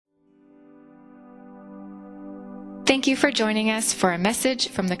Thank you for joining us for a message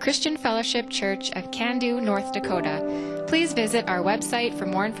from the Christian Fellowship Church of Candu, North Dakota. Please visit our website for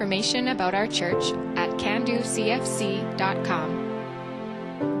more information about our church at canducfc.com.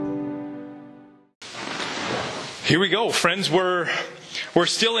 Here we go, friends. We're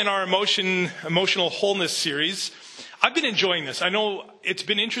still in our emotional wholeness series. I've been enjoying this. I know it's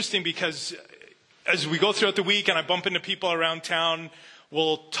been interesting because as we go throughout the week and I bump into people around town,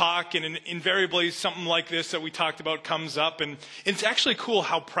 we'll talk, and invariably something like this that we talked about comes up. And it's actually cool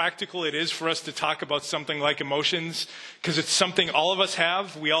how practical it is for us to talk about something like emotions, because it's something all of us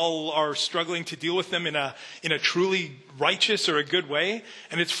have. We all are struggling to deal with them in a truly righteous or a good way.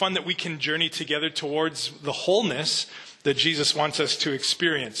 And it's fun that we can journey together towards the wholeness that Jesus wants us to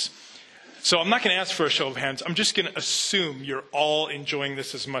experience. So I'm not going to ask for a show of hands. I'm just going to assume you're all enjoying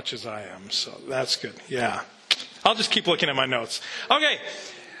this as much as I am. So that's good. Yeah. I'll just keep looking at my notes. Okay,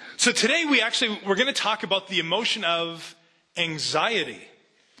 so today we're going to talk about the emotion of anxiety.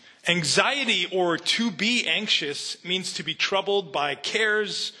 Anxiety, or to be anxious, means to be troubled by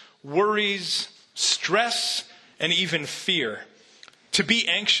cares, worries, stress, and even fear. To be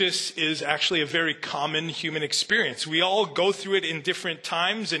anxious is actually a very common human experience. We all go through it in different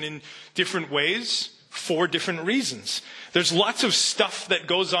times and in different ways for different reasons. There's lots of stuff that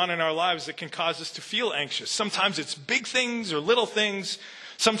goes on in our lives that can cause us to feel anxious. Sometimes it's big things or little things.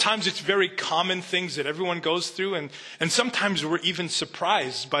 Sometimes it's very common things that everyone goes through. And sometimes we're even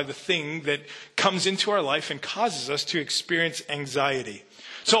surprised by the thing that comes into our life and causes us to experience anxiety.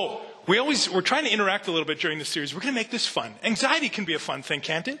 So we're trying to interact a little bit during this series. We're going to make this fun. Anxiety can be a fun thing,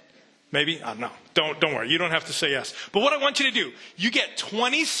 can't it? Maybe? No. Don't worry. You don't have to say yes. But what I want you to do, you get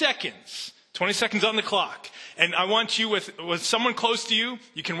 20 seconds. 20 seconds on the clock. And I want you with someone close to you,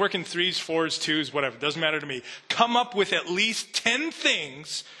 you can work in 3s, 4s, 2s, whatever. It doesn't matter to me. Come up with at least 10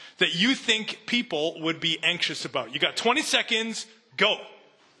 things that you think people would be anxious about. You got 20 seconds. Go.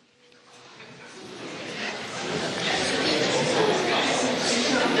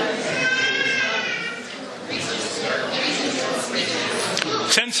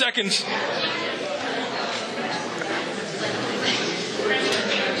 Ten seconds.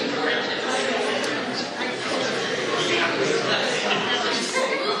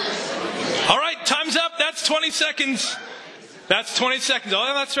 All right, time's up. That's 20 seconds. That's 20 seconds.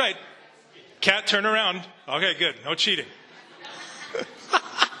 Oh, that's right. Cat, turn around. Okay, good. No cheating.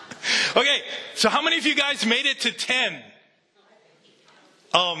 Okay, so how many of you guys made it to 10?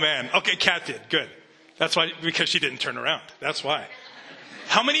 Oh, man. Okay, Cat did. Good. That's why, because she didn't turn around. That's why.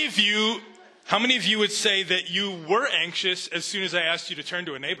 How many of you would say that you were anxious as soon as I asked you to turn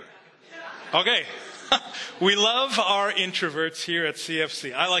to a neighbor? Okay. We love our introverts here at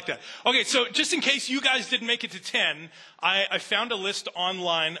CFC. I like that. Okay, so just in case you guys didn't make it to 10, I found a list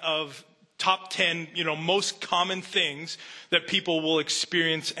online of top 10, most common things that people will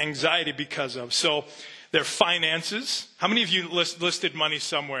experience anxiety because of. So their finances. How many of you listed money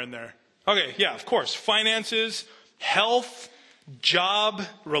somewhere in there? Okay, yeah, of course. Finances, health, job,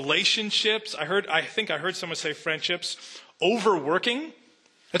 relationships. I think I heard someone say friendships. Overworking.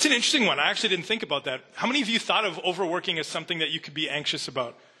 That's an interesting one. I actually didn't think about that. How many of you thought of overworking as something that you could be anxious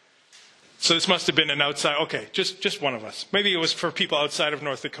about? So this must have been an outside. Okay, just one of us. Maybe it was for people outside of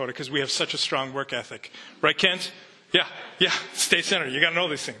North Dakota because we have such a strong work ethic. Right, Kent? Yeah. State Senator, you got to know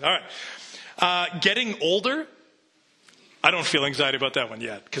these things. All right. Getting older. I don't feel anxiety about that one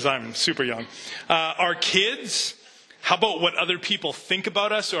yet because I'm super young. Our kids. How about what other people think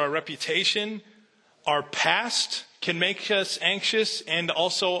about us or our reputation? Our past can make us anxious, and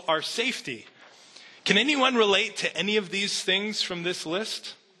also our safety. Can anyone relate to any of these things from this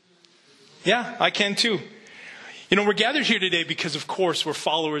list? Yeah, I can too. We're gathered here today because, of course, we're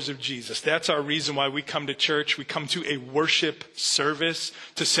followers of Jesus. That's our reason why we come to church. We come to a worship service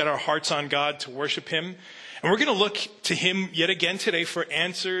to set our hearts on God, to worship Him. And we're going to look to Him yet again today for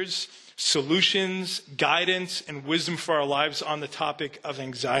answers, solutions, guidance, and wisdom for our lives on the topic of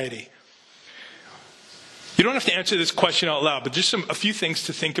anxiety. You don't have to answer this question out loud, but just a few things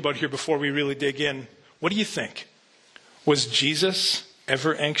to think about here before we really dig in. What do you think? Was Jesus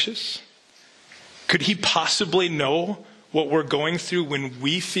ever anxious? Could He possibly know what we're going through when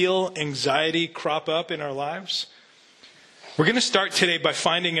we feel anxiety crop up in our lives? We're going to start today by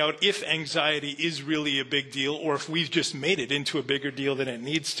finding out if anxiety is really a big deal or if we've just made it into a bigger deal than it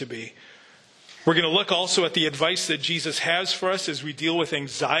needs to be. We're going to look also at the advice that Jesus has for us as we deal with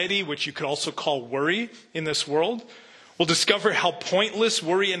anxiety, which you could also call worry in this world. We'll discover how pointless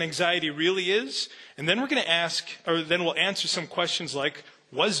worry and anxiety really is. And then we'll answer some questions like,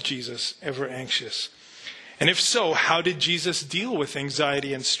 was Jesus ever anxious? And if so, how did Jesus deal with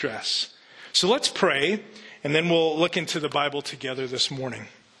anxiety and stress? So let's pray, and then we'll look into the Bible together this morning.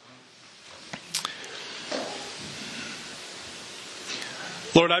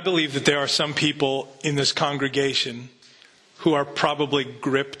 Lord, I believe that there are some people in this congregation who are probably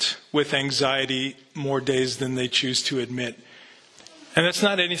gripped with anxiety more days than they choose to admit. And that's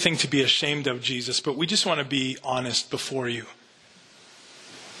not anything to be ashamed of, Jesus, but we just want to be honest before you.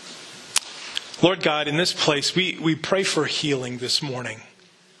 Lord God, in this place, we pray for healing this morning.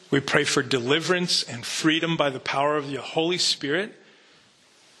 We pray for deliverance and freedom by the power of your Holy Spirit.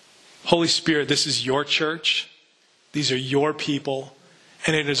 Holy Spirit, this is your church. These are your people.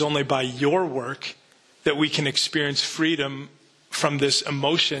 And it is only by your work that we can experience freedom from this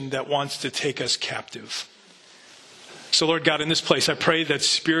emotion that wants to take us captive. So Lord God, in this place, I pray that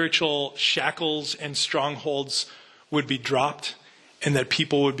spiritual shackles and strongholds would be dropped and that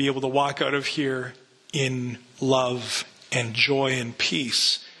people would be able to walk out of here in love and joy and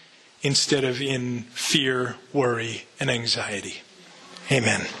peace instead of in fear, worry, and anxiety.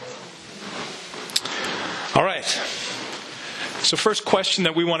 Amen. All right. So first question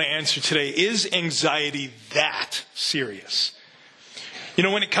that we want to answer today, is anxiety that serious? You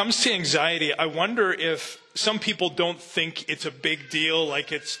know, when it comes to anxiety, I wonder if some people don't think it's a big deal,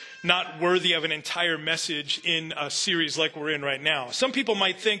 like it's not worthy of an entire message in a series like we're in right now. Some people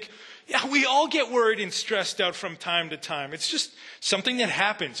might think, yeah, we all get worried and stressed out from time to time. It's just something that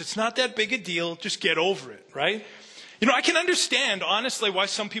happens. It's not that big a deal. Just get over it, right? You know, I can understand, honestly, why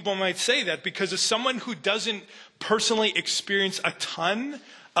some people might say that, because as someone who doesn't personally experience a ton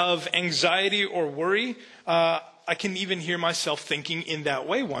of anxiety or worry, I can even hear myself thinking in that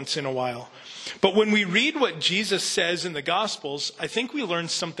way once in a while. But when we read what Jesus says in the Gospels, I think we learn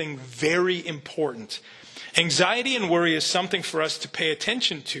something very important. Anxiety and worry is something for us to pay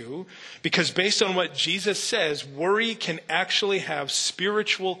attention to, because based on what Jesus says, worry can actually have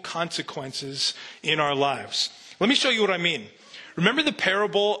spiritual consequences in our lives. Let me show you what I mean. Remember the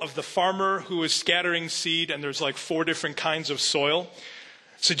parable of the farmer who was scattering seed, and there's like 4 different kinds of soil?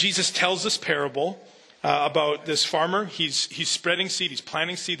 So Jesus tells this parable about this farmer. He's spreading seed, he's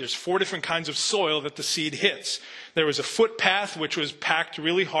planting seed. There's 4 different kinds of soil that the seed hits. There was a footpath, which was packed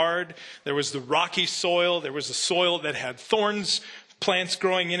really hard. There was the rocky soil. There was the soil that had thorns, plants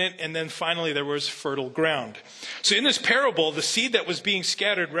growing in it. And then finally, there was fertile ground. So in this parable, the seed that was being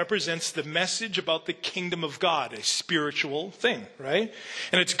scattered represents the message about the kingdom of God, a spiritual thing, right?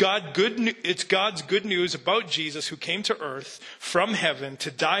 And it's God's good news about Jesus, who came to earth from heaven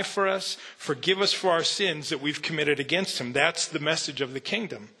to die for us, forgive us for our sins that we've committed against him. That's the message of the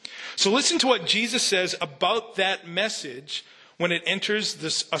kingdom. So listen to what Jesus says about that message when it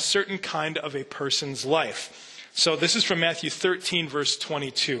enters a certain kind of a person's life. So this is from Matthew 13, verse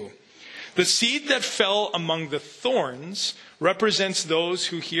 22. The seed that fell among the thorns represents those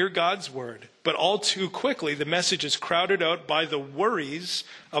who hear God's word, but all too quickly the message is crowded out by the worries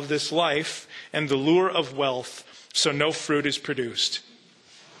of this life and the lure of wealth, so no fruit is produced.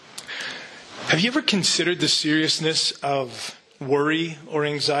 Have you ever considered the seriousness of worry or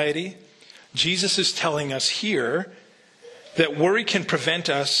anxiety? Jesus is telling us here that worry can prevent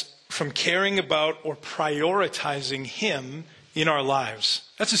us from caring about or prioritizing him in our lives.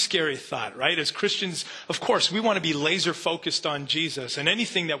 That's a scary thought, right? As Christians, of course, we want to be laser focused on Jesus, and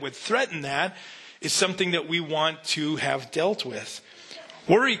anything that would threaten that is something that we want to have dealt with.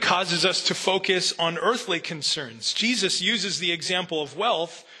 Worry causes us to focus on earthly concerns. Jesus uses the example of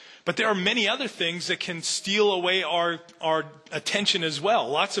wealth, but there are many other things that can steal away our attention as well.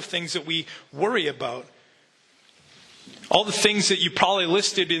 Lots of things that we worry about. All the things that you probably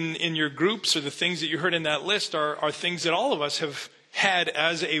listed in your groups, or the things that you heard in that list, are things that all of us have had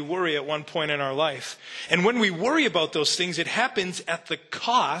as a worry at one point in our life. And when we worry about those things, it happens at the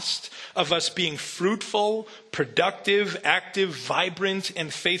cost of us being fruitful, productive, active, vibrant,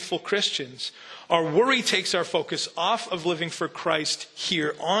 and faithful Christians. Our worry takes our focus off of living for Christ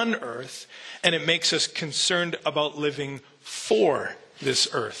here on earth, and it makes us concerned about living for this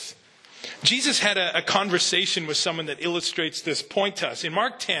earth. Jesus had a conversation with someone that illustrates this point to us. In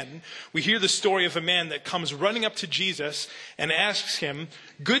Mark 10, we hear the story of a man that comes running up to Jesus and asks him,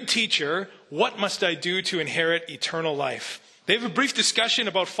 "Good teacher, what must I do to inherit eternal life?" They have a brief discussion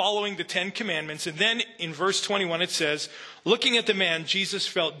about following the 10 commandments. And then in verse 21, it says, looking at the man, Jesus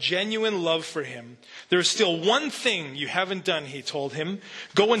felt genuine love for him. "There is still one thing you haven't done," he told him.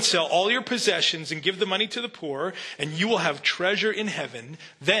 "Go and sell all your possessions and give the money to the poor, and you will have treasure in heaven.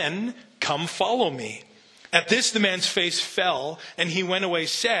 Then come follow me." At this, the man's face fell, and he went away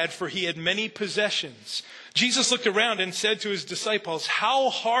sad, for he had many possessions. Jesus looked around and said to his disciples, "How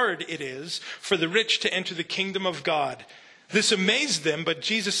hard it is for the rich to enter the kingdom of God." This amazed them, but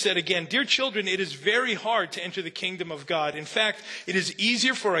Jesus said again, "Dear children, it is very hard to enter the kingdom of God. In fact, it is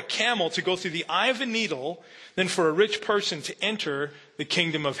easier for a camel to go through the eye of a needle than for a rich person to enter the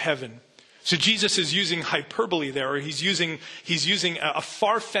kingdom of heaven." So Jesus is using hyperbole there, or he's using a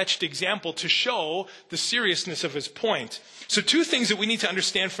far-fetched example to show the seriousness of his point. So two things that we need to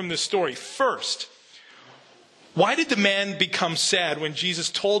understand from this story. First, why did the man become sad when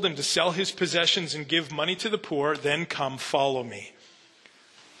Jesus told him to sell his possessions and give money to the poor, then come follow me?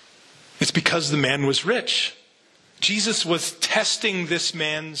 It's because the man was rich. Jesus was testing this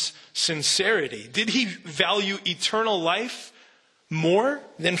man's sincerity. Did he value eternal life more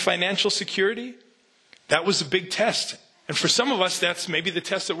than financial security? That was a big test. And for some of us, that's maybe the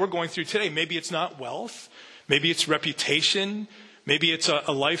test that we're going through today. Maybe it's not wealth. Maybe it's reputation. Maybe it's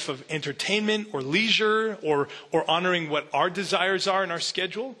a life of entertainment or leisure or honoring what our desires are in our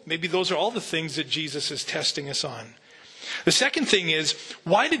schedule. Maybe those are all the things that Jesus is testing us on. The second thing is,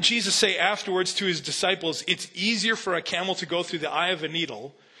 why did Jesus say afterwards to his disciples, it's easier for a camel to go through the eye of a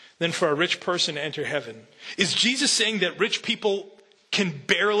needle than for a rich person to enter heaven? Is Jesus saying that rich people can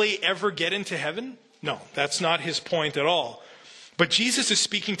barely ever get into heaven? No, that's not his point at all. But Jesus is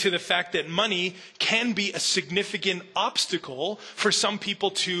speaking to the fact that money can be a significant obstacle for some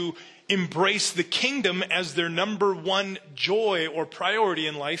people to embrace the kingdom as their number one joy or priority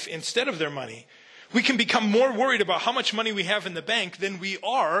in life instead of their money. We can become more worried about how much money we have in the bank than we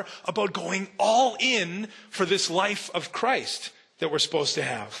are about going all in for this life of Christ that we're supposed to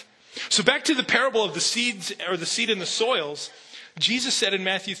have. So back to the parable of the seeds, or the seed in the soils. Jesus said in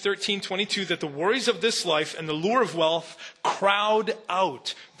Matthew 13:22 that the worries of this life and the lure of wealth crowd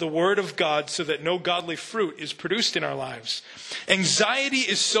out the word of God so that no godly fruit is produced in our lives. Anxiety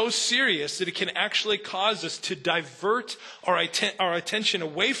is so serious that it can actually cause us to divert our attention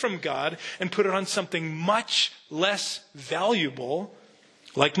away from God and put it on something much less valuable,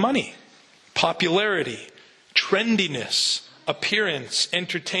 like money, popularity, trendiness, appearance,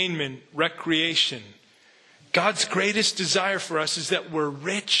 entertainment, recreation. God's greatest desire for us is that we're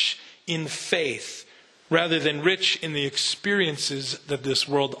rich in faith rather than rich in the experiences that this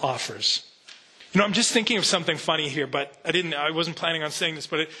world offers. I'm just thinking of something funny here, but I wasn't planning on saying this,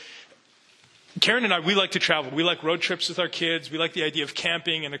 but Karen and I, we like to travel. We like road trips with our kids. We like the idea of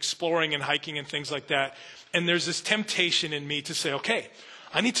camping and exploring and hiking and things like that. And there's this temptation in me to say, okay,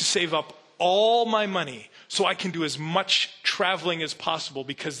 I need to save up all my money so I can do as much traveling as possible,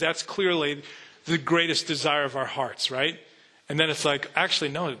 because that's clearly the greatest desire of our hearts, right? And then it's like, actually,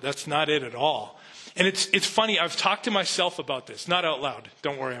 no, that's not it at all. And it's funny, I've talked to myself about this, not out loud.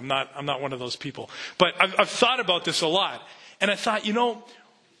 Don't worry, I'm not one of those people. But I've thought about this a lot. And I thought,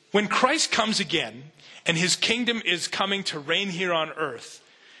 when Christ comes again and his kingdom is coming to reign here on earth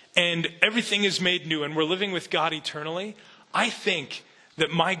and everything is made new and we're living with God eternally, I think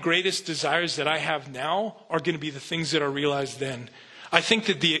that my greatest desires that I have now are going to be the things that are realized then. I think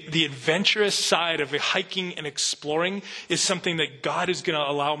that the adventurous side of hiking and exploring is something that God is going to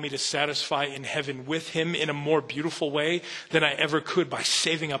allow me to satisfy in heaven with him in a more beautiful way than I ever could by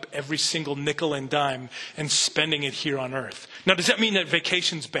saving up every single nickel and dime and spending it here on earth. Now, does that mean that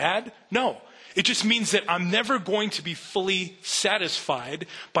vacation's bad? No. It just means that I'm never going to be fully satisfied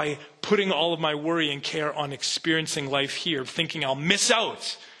by putting all of my worry and care on experiencing life here, thinking I'll miss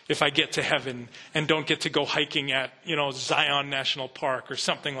out if I get to heaven and don't get to go hiking at, Zion National Park or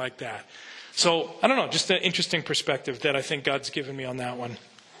something like that. So, I don't know, just an interesting perspective that I think God's given me on that one.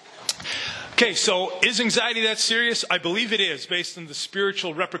 Okay, so is anxiety that serious? I believe it is, based on the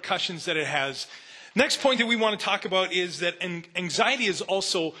spiritual repercussions that it has. Next point that we want to talk about is that anxiety is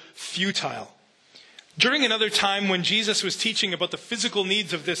also futile. During another time when Jesus was teaching about the physical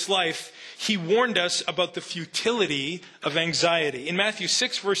needs of this life, he warned us about the futility of anxiety. In Matthew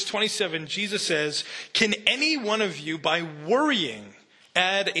 6, verse 27, Jesus says, "Can any one of you, by worrying,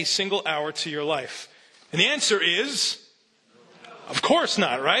 add a single hour to your life?" And the answer is, of course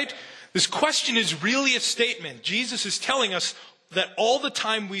not, right? This question is really a statement. Jesus is telling us that all the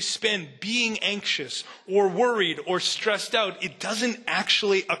time we spend being anxious or worried or stressed out, it doesn't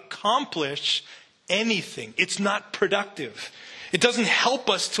actually accomplish anything. It's not productive. It doesn't help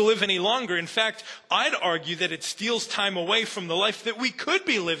us to live any longer. In fact, I'd argue that it steals time away from the life that we could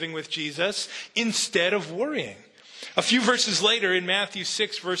be living with Jesus instead of worrying. A few verses later in Matthew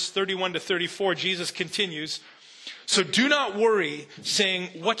 6, verse 31 to 34, Jesus continues, "So do not worry,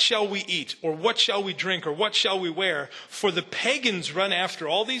 saying, 'What shall we eat?' or 'What shall we drink?' or 'What shall we wear?' For the pagans run after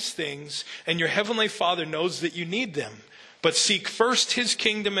all these things, and your heavenly Father knows that you need them. But seek first his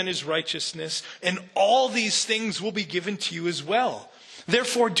kingdom and his righteousness, and all these things will be given to you as well.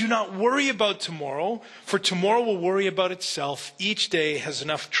 Therefore, do not worry about tomorrow, for tomorrow will worry about itself. Each day has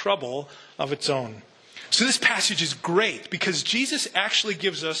enough trouble of its own. So this passage is great because Jesus actually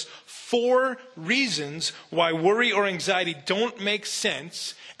gives us 4 reasons why worry or anxiety don't make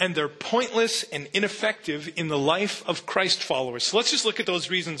sense, and they're pointless and ineffective in the life of Christ followers. So let's just look at those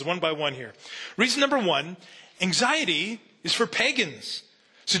reasons one by one here. Reason number 1, anxiety is for pagans.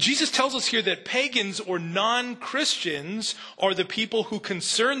 So Jesus tells us here that pagans or non-Christians are the people who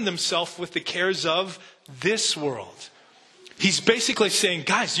concern themselves with the cares of this world. He's basically saying,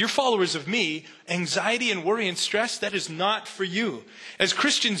 guys, you're followers of me. Anxiety and worry and stress, that is not for you. As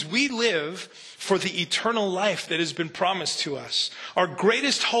Christians, we live for the eternal life that has been promised to us. Our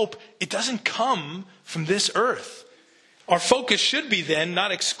greatest hope, it doesn't come from this earth. Our focus should be then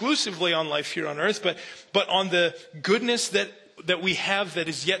not exclusively on life here on earth, but on the goodness that we have that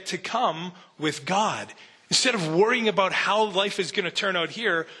is yet to come with God. Instead of worrying about how life is going to turn out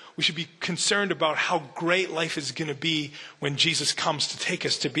here, we should be concerned about how great life is going to be when Jesus comes to take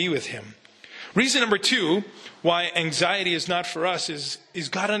us to be with him. Reason number 2 why anxiety is not for us is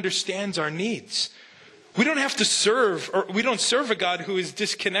God understands our needs. We don't serve a God who is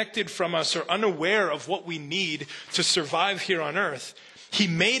disconnected from us or unaware of what we need to survive here on earth. He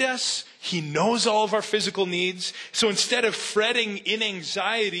made us. He knows all of our physical needs. So instead of fretting in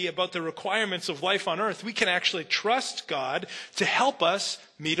anxiety about the requirements of life on earth, we can actually trust God to help us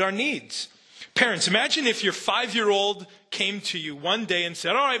meet our needs. Parents, imagine if your 5-year-old came to you one day and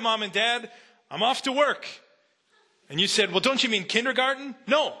said, all right, Mom and Dad, I'm off to work. And you said, well, don't you mean kindergarten?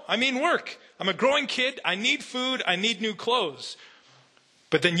 No, I mean work. I'm a growing kid. I need food. I need new clothes.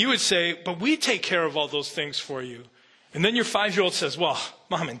 But then you would say, but we take care of all those things for you. And then your 5-year-old says, well,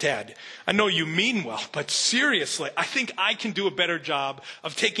 Mom and Dad, I know you mean well, but seriously, I think I can do a better job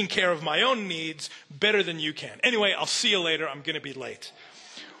of taking care of my own needs better than you can. Anyway, I'll see you later. I'm going to be late.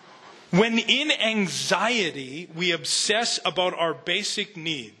 When in anxiety, we obsess about our basic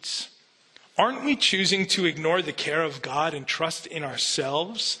needs, aren't we choosing to ignore the care of God and trust in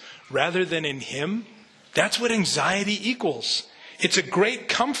ourselves rather than in him? That's what anxiety equals. It's a great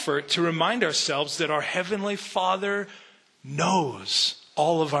comfort to remind ourselves that our Heavenly Father knows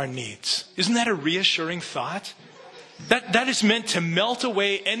all of our needs. Isn't that a reassuring thought? That is meant to melt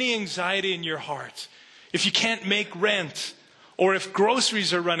away any anxiety in your heart. If you can't make rent, or if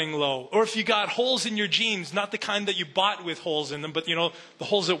groceries are running low, or if you got holes in your jeans, not the kind that you bought with holes in them, but the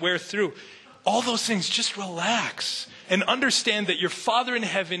holes that wear through. All those things, just relax and understand that your Father in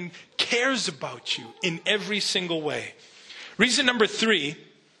heaven cares about you in every single way. Reason number 3,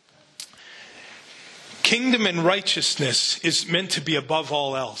 kingdom and righteousness is meant to be above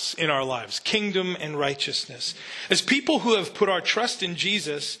all else in our lives. Kingdom and righteousness. As people who have put our trust in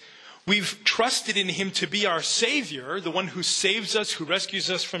Jesus, we've trusted in him to be our Savior, the one who saves us, who rescues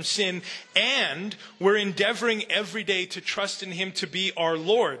us from sin, and we're endeavoring every day to trust in him to be our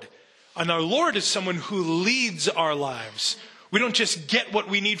Lord. And our Lord is someone who leads our lives. We don't just get what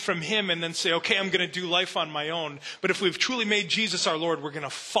we need from him and then say, okay, I'm going to do life on my own. But if we've truly made Jesus our Lord, we're going to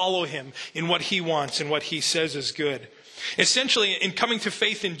follow him in what he wants and what he says is good. Essentially, in coming to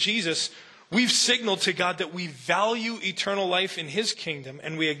faith in Jesus, we've signaled to God that we value eternal life in his kingdom,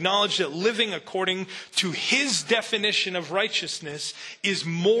 and we acknowledge that living according to his definition of righteousness is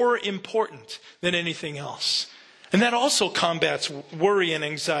more important than anything else. And that also combats worry and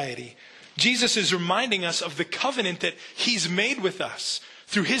anxiety. Jesus is reminding us of the covenant that he's made with us.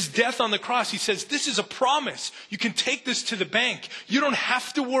 Through his death on the cross, he says, this is a promise. You can take this to the bank. You don't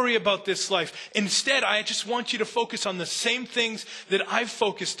have to worry about this life. Instead, I just want you to focus on the same things that I've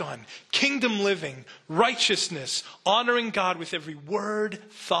focused on. Kingdom living, righteousness, honoring God with every word,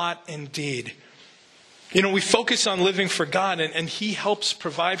 thought, and deed. We focus on living for God, and he helps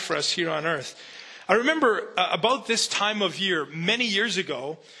provide for us here on earth. I remember about this time of year, many years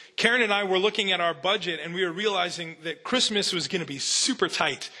ago, Karen and I were looking at our budget and we were realizing that Christmas was going to be super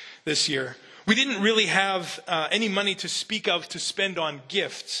tight this year. We didn't really have any money to speak of to spend on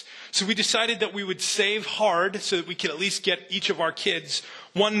gifts. So we decided that we would save hard so that we could at least get each of our kids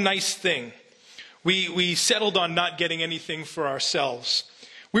one nice thing. We settled on not getting anything for ourselves.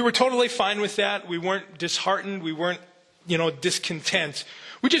 We were totally fine with that. We weren't disheartened. We weren't, discontent.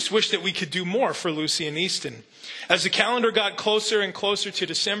 We just wished that we could do more for Lucy and Easton. As the calendar got closer and closer to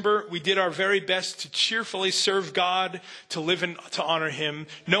December, we did our very best to cheerfully serve God, to live and to honor him,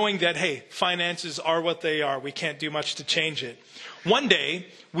 knowing that, hey, finances are what they are. We can't do much to change it. One day,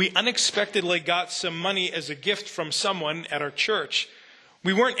 we unexpectedly got some money as a gift from someone at our church.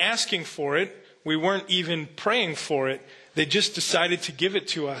 We weren't asking for it. We weren't even praying for it. They just decided to give it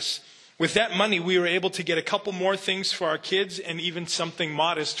to us. With that money, we were able to get a couple more things for our kids and even something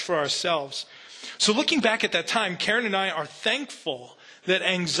modest for ourselves. So looking back at that time, Karen and I are thankful that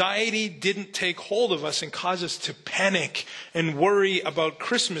anxiety didn't take hold of us and cause us to panic and worry about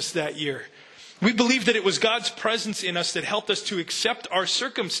Christmas that year. We believe that it was God's presence in us that helped us to accept our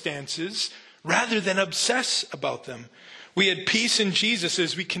circumstances rather than obsess about them. We had peace in Jesus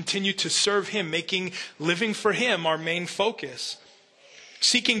as we continued to serve Him, making living for Him our main focus.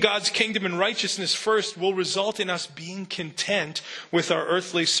 Seeking God's kingdom and righteousness first will result in us being content with our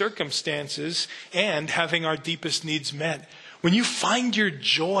earthly circumstances and having our deepest needs met. When you find your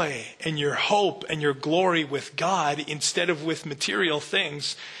joy and your hope and your glory with God instead of with material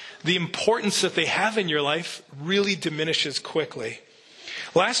things, the importance that they have in your life really diminishes quickly.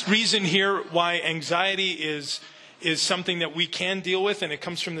 Last reason here why anxiety is something that we can deal with, and it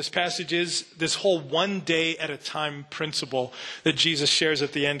comes from this passage, is this whole one day at a time principle that Jesus shares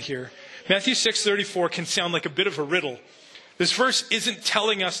at the end here. Matthew 6:34 can sound like a bit of a riddle. This verse isn't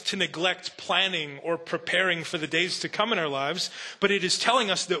telling us to neglect planning or preparing for the days to come in our lives, but it is telling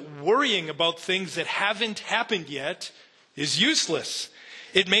us that worrying about things that haven't happened yet is useless.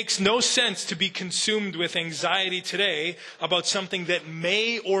 It makes no sense to be consumed with anxiety today about something that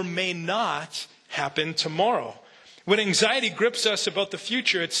may or may not happen tomorrow. When anxiety grips us about the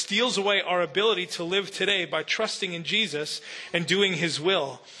future, it steals away our ability to live today by trusting in Jesus and doing His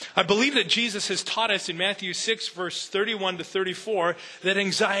will. I believe that Jesus has taught us in Matthew 6, verse 31 to 34, that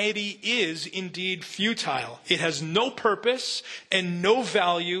anxiety is indeed futile. It has no purpose and no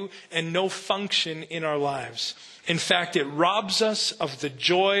value and no function in our lives. In fact, it robs us of the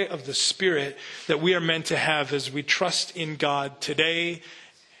joy of the Spirit that we are meant to have as we trust in God today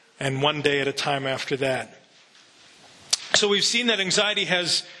and one day at a time after that. So we've seen that anxiety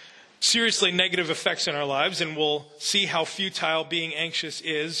has seriously negative effects in our lives, and we'll see how futile being anxious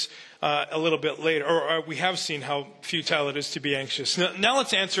is a little bit later. Or we have seen how futile it is to be anxious. Now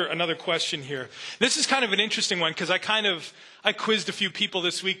let's answer another question here. This is kind of an interesting one because I quizzed a few people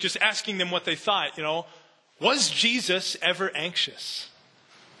this week just asking them what they thought, Was Jesus ever anxious?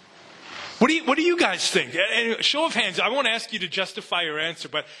 What do you guys think? And show of hands, I won't ask you to justify your answer,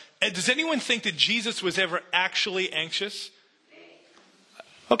 but does anyone think that Jesus was ever actually anxious?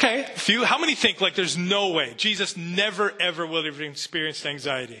 Okay, a few. How many think there's no way Jesus never ever would have experienced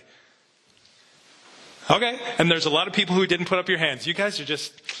anxiety? Okay, and there's a lot of people who didn't put up your hands. You guys are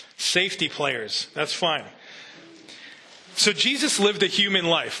just safety players. That's fine. So Jesus lived a human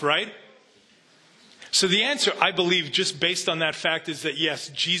life, right? So the answer, I believe, just based on that fact is that yes,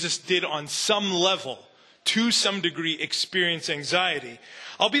 Jesus did on some level, to some degree, experience anxiety.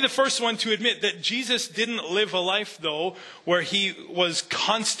 I'll be the first one to admit that Jesus didn't live a life, though, where He was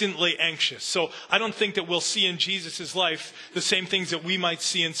constantly anxious. So I don't think that we'll see in Jesus' life the same things that we might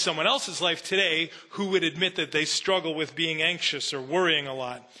see in someone else's life today who would admit that they struggle with being anxious or worrying a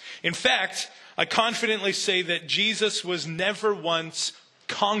lot. In fact, I confidently say that Jesus was never once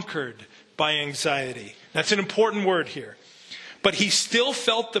conquered by anxiety. That's an important word here. But He still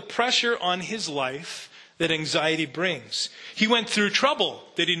felt the pressure on His life that anxiety brings. He went through trouble,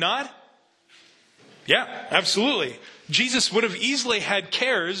 did He not? Yeah, absolutely. Jesus would have easily had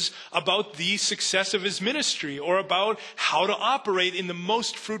cares about the success of His ministry or about how to operate in the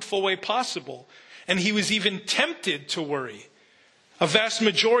most fruitful way possible. And He was even tempted to worry. A vast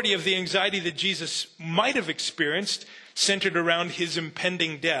majority of the anxiety that Jesus might have experienced centered around His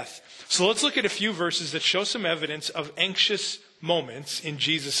impending death. So let's look at a few verses that show some evidence of anxious moments in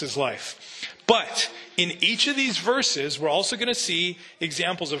Jesus' life. But in each of these verses, we're also going to see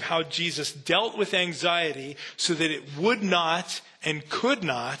examples of how Jesus dealt with anxiety so that it would not and could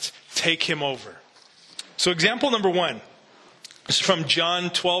not take Him over. So example number 1 is from John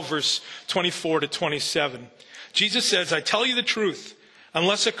 12, verse 24 to 27. Jesus says, "I tell you the truth,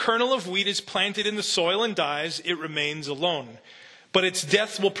 unless a kernel of wheat is planted in the soil and dies, it remains alone. But its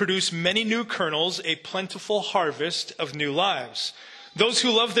death will produce many new kernels, a plentiful harvest of new lives. Those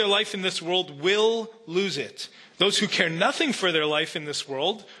who love their life in this world will lose it. Those who care nothing for their life in this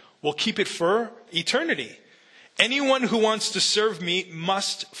world will keep it for eternity. Anyone who wants to serve me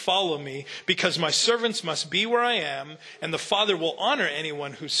must follow me, because my servants must be where I am, and the Father will honor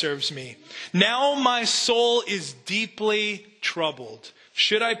anyone who serves me. Now my soul is deeply troubled.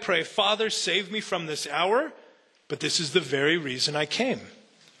 Should I pray, 'Father, save me from this hour?' But this is the very reason I came."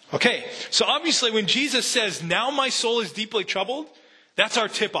 Okay, so obviously when Jesus says, "Now my soul is deeply troubled," that's our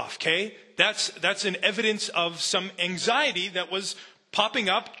tip-off, okay? That's an evidence of some anxiety that was popping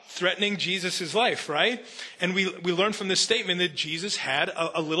up, threatening Jesus' life, right? And we learn from this statement that Jesus had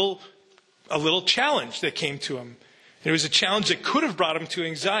a little challenge that came to Him. It was a challenge that could have brought him to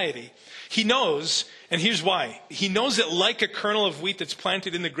anxiety. He knows, and here's why. He knows that like a kernel of wheat that's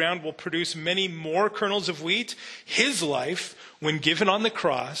planted in the ground will produce many more kernels of wheat, his life, when given on the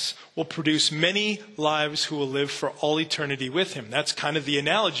cross, will produce many lives who will live for all eternity with him. That's kind of the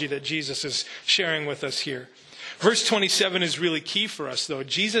analogy that Jesus is sharing with us here. Verse 27 is really key for us, though.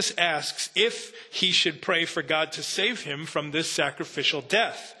 Jesus asks if he should pray for God to save him from this sacrificial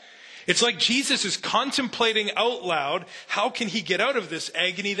death. It's like Jesus is contemplating out loud, how can he get out of this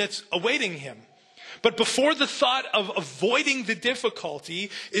agony that's awaiting him? But before the thought of avoiding the difficulty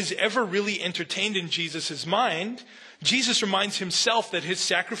is ever really entertained in Jesus' mind, Jesus reminds himself that his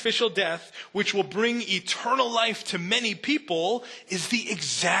sacrificial death, which will bring eternal life to many people, is the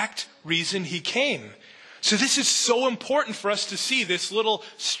exact reason he came. So this is so important for us to see this little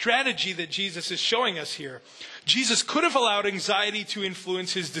strategy that Jesus is showing us here. Jesus could have allowed anxiety to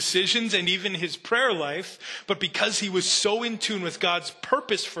influence his decisions and even his prayer life, but because he was so in tune with God's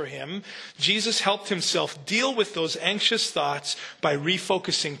purpose for him, Jesus helped himself deal with those anxious thoughts by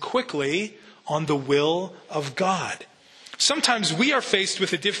refocusing quickly on the will of God. Sometimes we are faced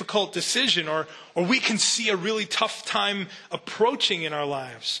with a difficult decision, or we can see a really tough time approaching in our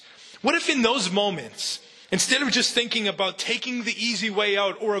lives. What if in those moments, instead of just thinking about taking the easy way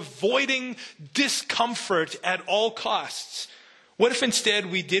out or avoiding discomfort at all costs, what if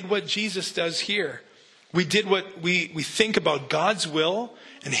instead we did what Jesus does here? We did what we think about God's will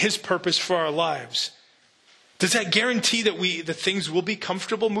and his purpose for our lives. Does that guarantee that things will be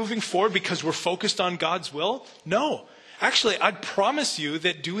comfortable moving forward because we're focused on God's will? No. Actually, I'd promise you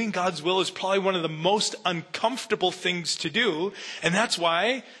that doing God's will is probably one of the most uncomfortable things to do. And that's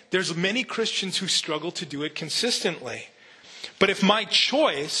why there's many Christians who struggle to do it consistently. But if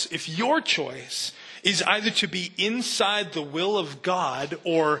your choice is either to be inside the will of God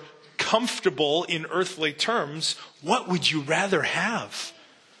or comfortable in earthly terms, what would you rather have?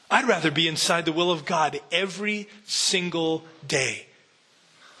 I'd rather be inside the will of God every single day.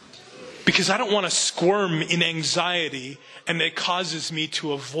 Because I don't want to squirm in anxiety and it causes me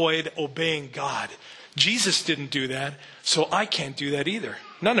to avoid obeying God. Jesus didn't do that, so I can't do that either.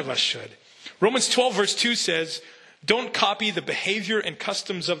 None of us should. Romans 12 verse 2 says, "Don't copy the behavior and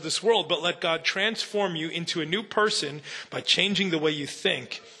customs of this world, but let God transform you into a new person by changing the way you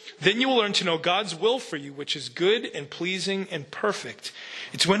think. Then you will learn to know God's will for you, which is good and pleasing and perfect."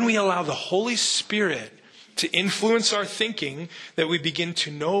 It's when we allow the Holy Spirit to influence our thinking that we begin to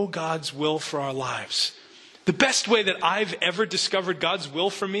know God's will for our lives. The best way that I've ever discovered God's will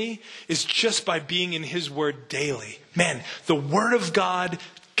for me is just by being in his word daily. Man, the word of God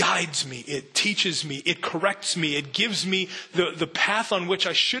guides me. It teaches me. It corrects me. It gives me the path on which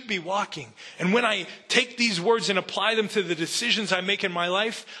I should be walking. And when I take these words and apply them to the decisions I make in my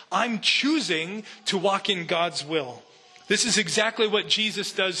life, I'm choosing to walk in God's will. This is exactly what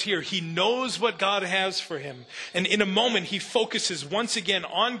Jesus does here. He knows what God has for him. And in a moment, he focuses once again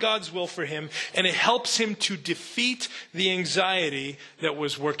on God's will for him, and it helps him to defeat the anxiety that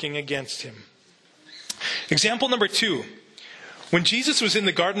was working against him. Example number 2. When Jesus was in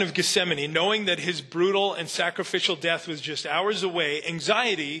the Garden of Gethsemane, knowing that his brutal and sacrificial death was just hours away,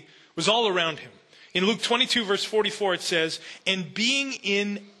 anxiety was all around him. In Luke 22, verse 44, it says, "And being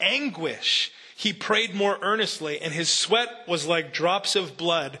in anguish, he prayed more earnestly, and his sweat was like drops of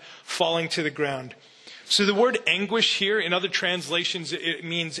blood falling to the ground." So the word anguish here, in other translations, it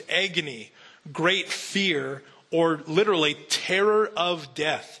means agony, great fear, or literally terror of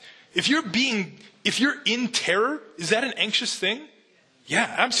death. If you're in terror, is that an anxious thing?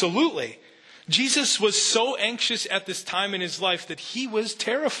 Yeah, absolutely. Jesus was so anxious at this time in his life that he was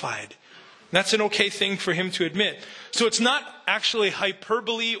terrified. That's an okay thing for him to admit. So it's not actually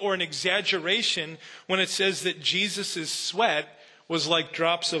hyperbole or an exaggeration when it says that Jesus' sweat was like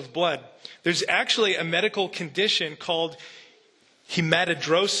drops of blood. There's actually a medical condition called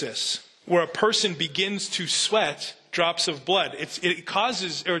hematidrosis, where a person begins to sweat drops of blood. It's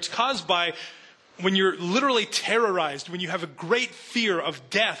caused by when you're literally terrorized, when you have a great fear of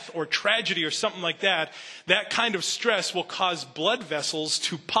death or tragedy or something like that, that kind of stress will cause blood vessels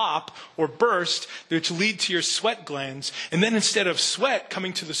to pop or burst, which lead to your sweat glands. And then instead of sweat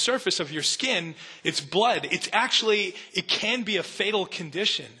coming to the surface of your skin, it's blood. It can be a fatal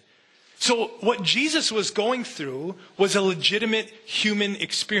condition. So what Jesus was going through was a legitimate human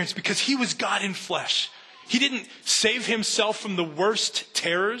experience because he was God in flesh. He didn't save himself from the worst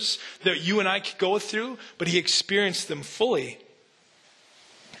terrors that you and I could go through, but he experienced them fully.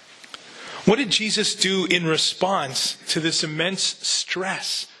 What did Jesus do in response to this immense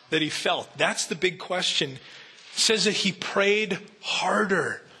stress that he felt? That's the big question. It says that he prayed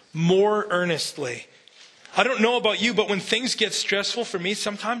harder, more earnestly. I don't know about you, but when things get stressful for me,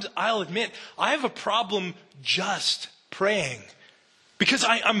 sometimes I'll admit I have a problem just praying. Because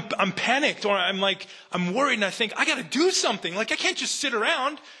I'm panicked, or I'm worried, and I think, I got to do something. Like, I can't just sit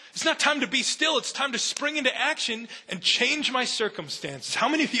around. It's not time to be still. It's time to spring into action and change my circumstances. How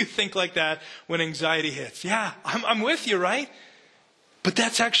many of you think like that when anxiety hits? Yeah, I'm with you, right? But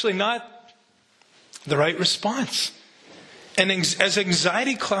that's actually not the right response. And as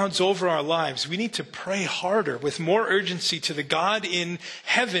anxiety clouds over our lives, we need to pray harder with more urgency to the God in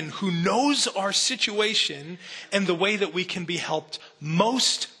heaven who knows our situation and the way that we can be helped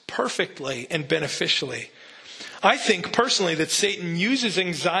most perfectly and beneficially. I think personally that Satan uses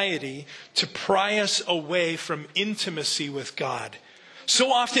anxiety to pry us away from intimacy with God.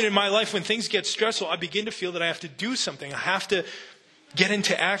 So often in my life when things get stressful, I begin to feel that I have to do something. I have to get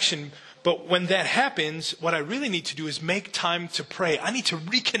into action. But when that happens, what I really need to do is make time to pray. I need to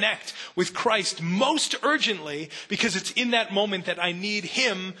reconnect with Christ most urgently, because it's in that moment that I need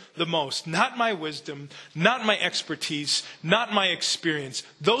Him the most. Not my wisdom, not my expertise, not my experience.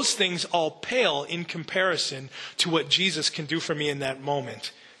 Those things all pale in comparison to what Jesus can do for me in that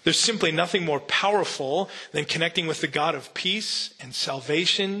moment. There's simply nothing more powerful than connecting with the God of peace and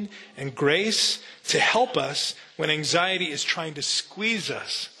salvation and grace to help us when anxiety is trying to squeeze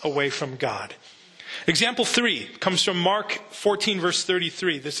us away from God. Example 3 comes from Mark 14, verse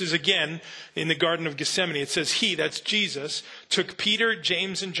 33. This is again in the Garden of Gethsemane. It says, He, that's Jesus, took Peter,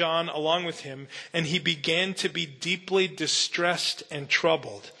 James, and John along with him, and he began to be deeply distressed and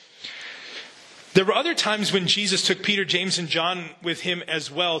troubled. There were other times when Jesus took Peter, James, and John with him as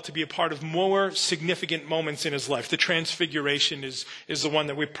well to be a part of more significant moments in his life. The Transfiguration is the one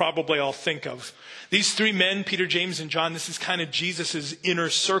that we probably all think of. These 3 men, Peter, James, and John, this is kind of Jesus' inner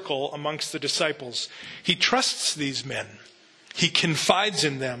circle amongst the disciples. He trusts these men. He confides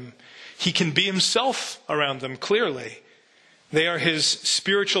in them. He can be himself around them clearly. They are his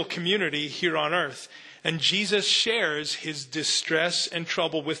spiritual community here on earth. And Jesus shares his distress and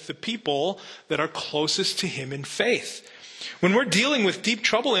trouble with the people that are closest to him in faith. When we're dealing with deep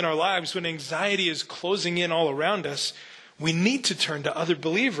trouble in our lives, when anxiety is closing in all around us, we need to turn to other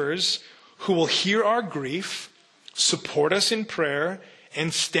believers who will hear our grief, support us in prayer,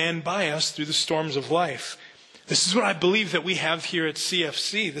 and stand by us through the storms of life. This is what I believe that we have here at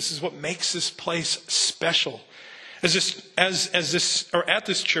CFC. This is what makes this place special. At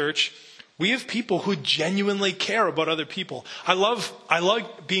this church, we have people who genuinely care about other people. I love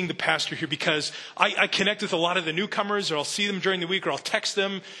being the pastor here because I connect with a lot of the newcomers, or I'll see them during the week, or I'll text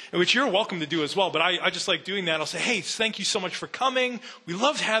them, which you're welcome to do as well. But I just like doing that. I'll say, hey, thank you so much for coming. We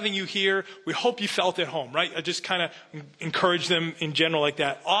loved having you here. We hope you felt at home, right? I just kind of encourage them in general like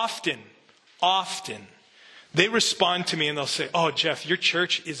that. Often, they respond to me and they'll say, oh, Jeff, your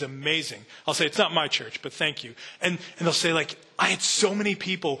church is amazing. I'll say, it's not my church, but thank you. And they'll say, like, I had so many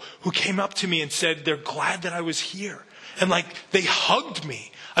people who came up to me and said they're glad that I was here. And like, they hugged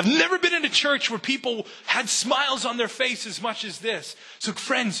me. I've never been in a church where people had smiles on their face as much as this. So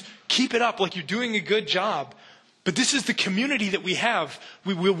friends, keep it up, like you're doing a good job. But this is the community that we have.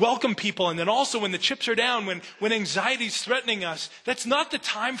 We welcome people. And then also when the chips are down, when anxiety is threatening us, that's not the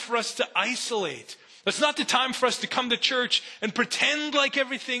time for us to isolate. That's not the time for us to come to church and pretend like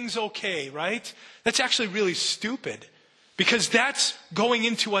everything's okay, right? That's actually really stupid. Because that's going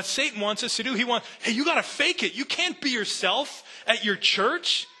into what Satan wants us to do. Hey, you got to fake it. You can't be yourself at your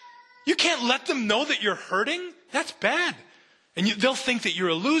church. You can't let them know that you're hurting. That's bad. And they'll think that you're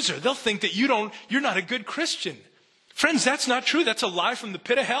a loser. They'll think that you're not a good Christian. Friends, that's not true. That's a lie from the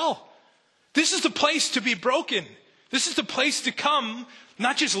pit of hell. This is the place to be broken. This is the place to come,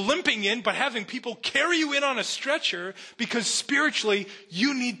 not just limping in, but having people carry you in on a stretcher, because spiritually,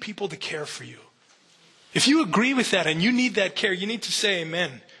 you need people to care for you. If you agree with that and you need that care, you need to say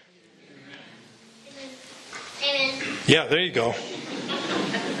amen. Amen. Yeah, there you go.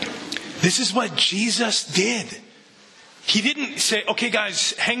 This is what Jesus did. He didn't say, okay,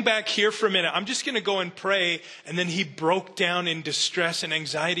 guys, hang back here for a minute. I'm just going to go and pray. And then he broke down in distress and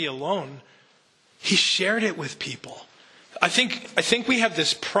anxiety alone. He shared it with people. I think we have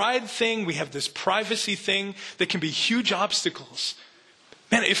this pride thing. We have this privacy thing that can be huge obstacles.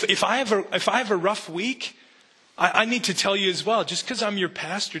 Man, if I have a rough week, I need to tell you as well. Just because I'm your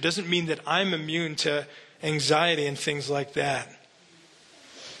pastor doesn't mean that I'm immune to anxiety and things like that.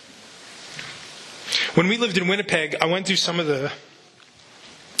 When we lived in Winnipeg, I went through some of the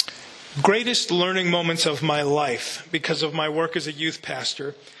greatest learning moments of my life because of my work as a youth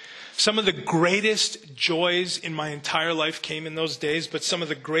pastor. Some of the greatest joys in my entire life came in those days, but some of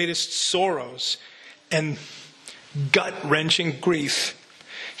the greatest sorrows and gut-wrenching grief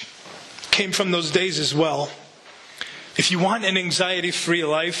came from those days as well. If you want an anxiety-free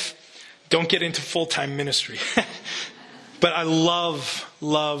life, don't get into full-time ministry. But I love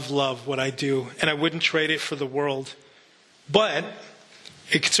what I do, and I wouldn't trade it for the world. But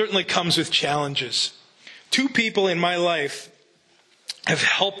it certainly comes with challenges. 2 people in my life have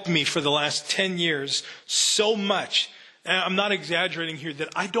helped me for the last 10 years so much. And I'm not exaggerating here, that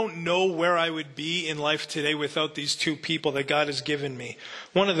I don't know where I would be in life today without these 2 people that God has given me.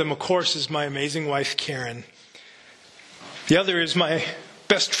 One of them, of course, is my amazing wife, Karen. The other is my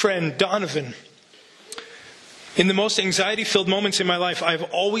best friend, Donovan. In the most anxiety-filled moments in my life, I've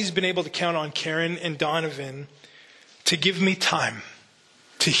always been able to count on Karen and Donovan to give me time,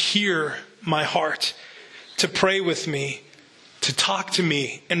 to hear my heart, to pray with me, to talk to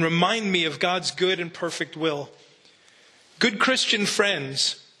me, and remind me of God's good and perfect will. Good Christian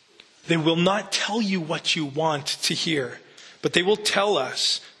friends, they will not tell you what you want to hear, but they will tell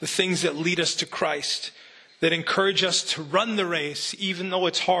us the things that lead us to Christ, that encourage us to run the race even though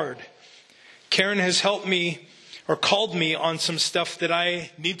it's hard. Karen has helped me or called me on some stuff that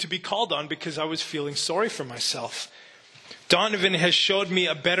I need to be called on because I was feeling sorry for myself. Donovan has showed me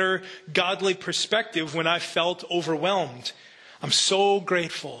a better godly perspective when I felt overwhelmed. I'm so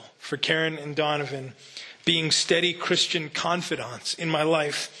grateful for Karen and Donovan being steady Christian confidants in my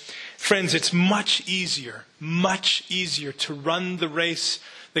life. Friends, it's much easier to run the race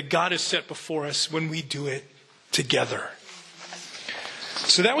that God has set before us when we do it together.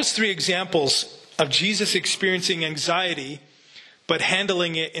 So that was 3 examples of Jesus experiencing anxiety, but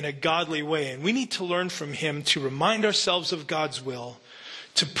handling it in a godly way. And we need to learn from him to remind ourselves of God's will,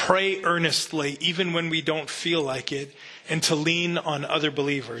 to pray earnestly even when we don't feel like it, and to lean on other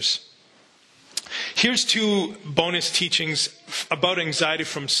believers. Here's 2 bonus teachings about anxiety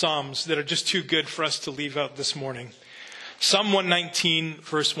from Psalms that are just too good for us to leave out this morning. Psalm 119,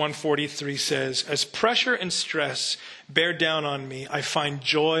 verse 143 says, "As pressure and stress bear down on me, I find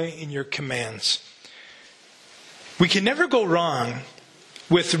joy in your commands." We can never go wrong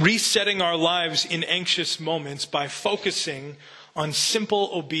with resetting our lives in anxious moments by focusing on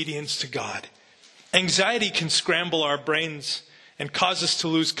simple obedience to God. Anxiety can scramble our brains and cause us to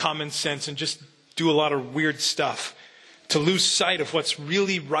lose common sense and just do a lot of weird stuff, to lose sight of what's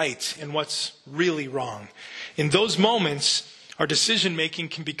really right and what's really wrong. In those moments, our decision-making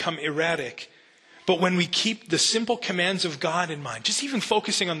can become erratic. But when we keep the simple commands of God in mind, just even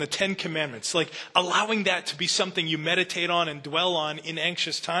focusing on the 10 commandments, like allowing that to be something you meditate on and dwell on in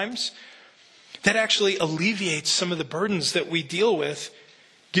anxious times, that actually alleviates some of the burdens that we deal with,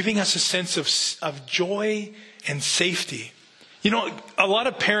 giving us a sense of joy and safety. You know, a lot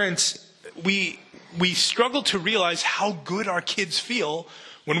of parents, we struggle to realize how good our kids feel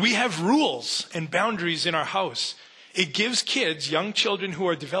when we have rules and boundaries in our house. It gives kids, young children who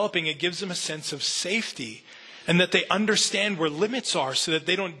are developing, it gives them a sense of safety and that they understand where limits are so that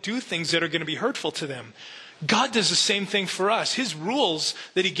they don't do things that are going to be hurtful to them. God does the same thing for us. His rules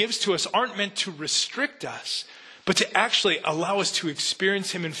that he gives to us aren't meant to restrict us, but to actually allow us to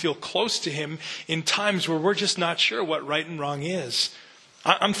experience him and feel close to him in times where we're just not sure what right and wrong is.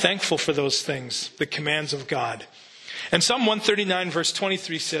 I'm thankful for those things, the commands of God. And Psalm 139 verse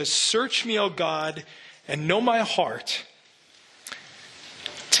 23 says, "Search me, O God, and know my heart.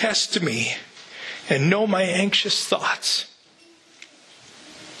 Test me and know my anxious thoughts."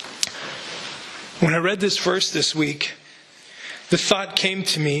 When I read this verse this week, the thought came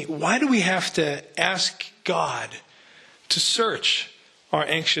to me, why do we have to ask God to search our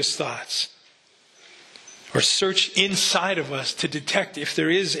anxious thoughts? Or search inside of us to detect if there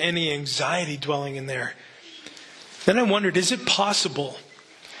is any anxiety dwelling in there? Then I wondered, is it possible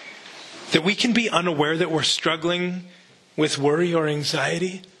that we can be unaware that we're struggling with worry or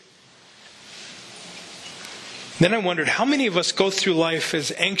anxiety? Then I wondered, how many of us go through life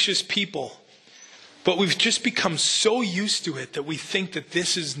as anxious people, but we've just become so used to it that we think that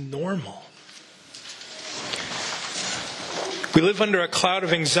this is normal? We live under a cloud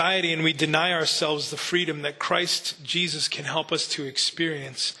of anxiety and we deny ourselves the freedom that Christ Jesus can help us to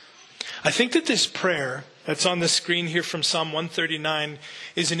experience. I think that this prayer that's on the screen here from Psalm 139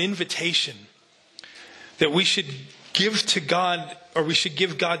 is an invitation that we should give to God, or we should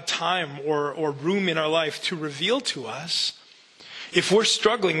give God time or room in our life to reveal to us if we're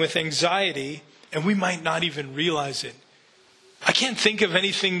struggling with anxiety and we might not even realize it. I can't think of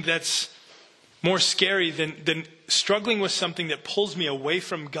anything that's more scary than struggling with something that pulls me away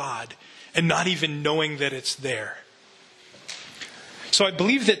from God and not even knowing that it's there. So I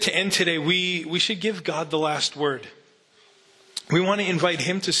believe that to end today, we should give God the last word. We want to invite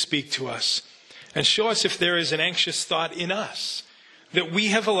him to speak to us and show us if there is an anxious thought in us that we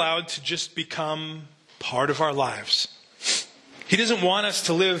have allowed to just become part of our lives. He doesn't want us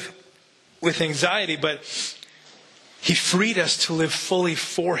to live with anxiety, but He freed us to live fully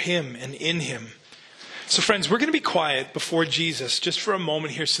for Him and in Him. So friends, we're going to be quiet before Jesus just for a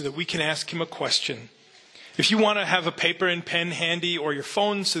moment here so that we can ask Him a question. If you want to have a paper and pen handy or your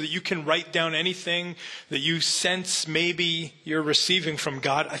phone so that you can write down anything that you sense maybe you're receiving from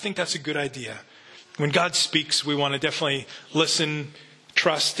God, I think that's a good idea. When God speaks, we want to definitely listen,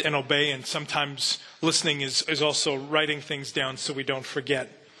 trust, and obey. And sometimes listening is also writing things down so we don't forget.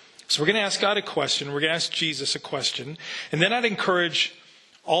 So we're going to ask God a question. We're going to ask Jesus a question. And then I'd encourage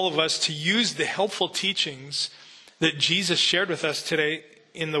all of us to use the helpful teachings that Jesus shared with us today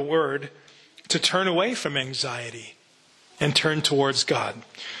in the Word to turn away from anxiety and turn towards God.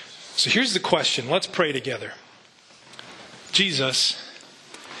 So here's the question. Let's pray together. Jesus,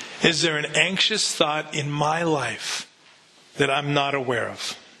 is there an anxious thought in my life that I'm not aware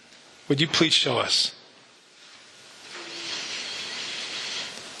of? Would you please show us?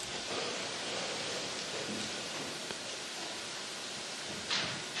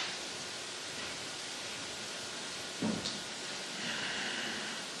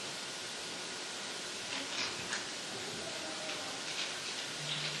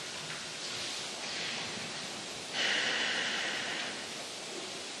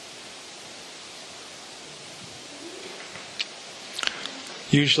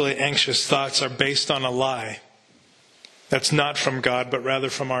 Usually anxious thoughts are based on a lie. That's not from God, but rather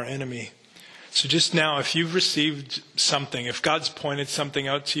from our enemy. So just now, if you've received something, if God's pointed something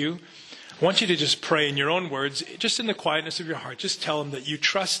out to you, I want you to just pray in your own words, just in the quietness of your heart. Just tell Him that you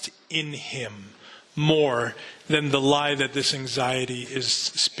trust in Him more than the lie that this anxiety is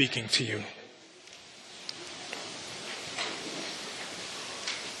speaking to you.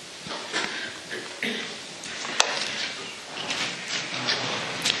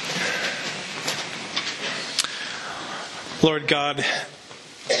 Lord God,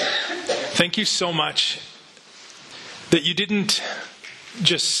 thank you so much that you didn't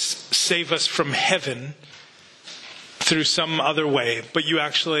just save us from heaven through some other way, but you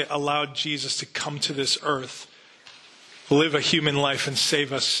actually allowed Jesus to come to this earth, live a human life, and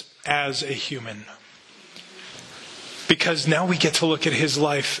save us as a human. Because now we get to look at His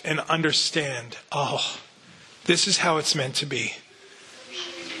life and understand, oh, this is how it's meant to be.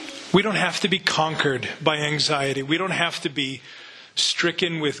 We don't have to be conquered by anxiety. We don't have to be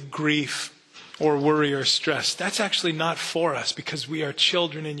stricken with grief or worry or stress. That's actually not for us because we are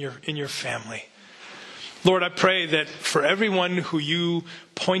children in your family. Lord, I pray that for everyone who you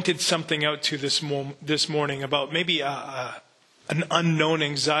pointed something out to this morning about maybe an unknown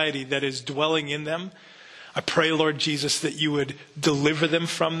anxiety that is dwelling in them, I pray, Lord Jesus, that you would deliver them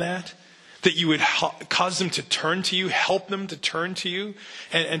from that. That you would cause them to turn to you, help them to turn to you,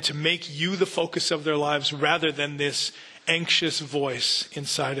 and to make you the focus of their lives rather than this anxious voice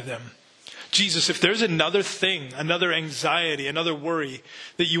inside of them. Jesus, if there's another thing, another anxiety, another worry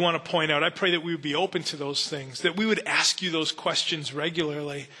that you want to point out, I pray that we would be open to those things, that we would ask you those questions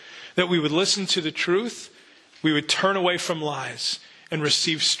regularly, that we would listen to the truth, we would turn away from lies, and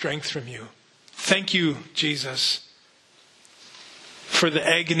receive strength from you. Thank you, Jesus, for the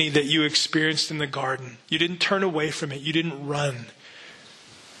agony that you experienced in the garden. You didn't turn away from it. You didn't run.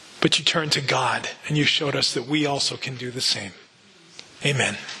 But you turned to God, and you showed us that we also can do the same.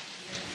 Amen.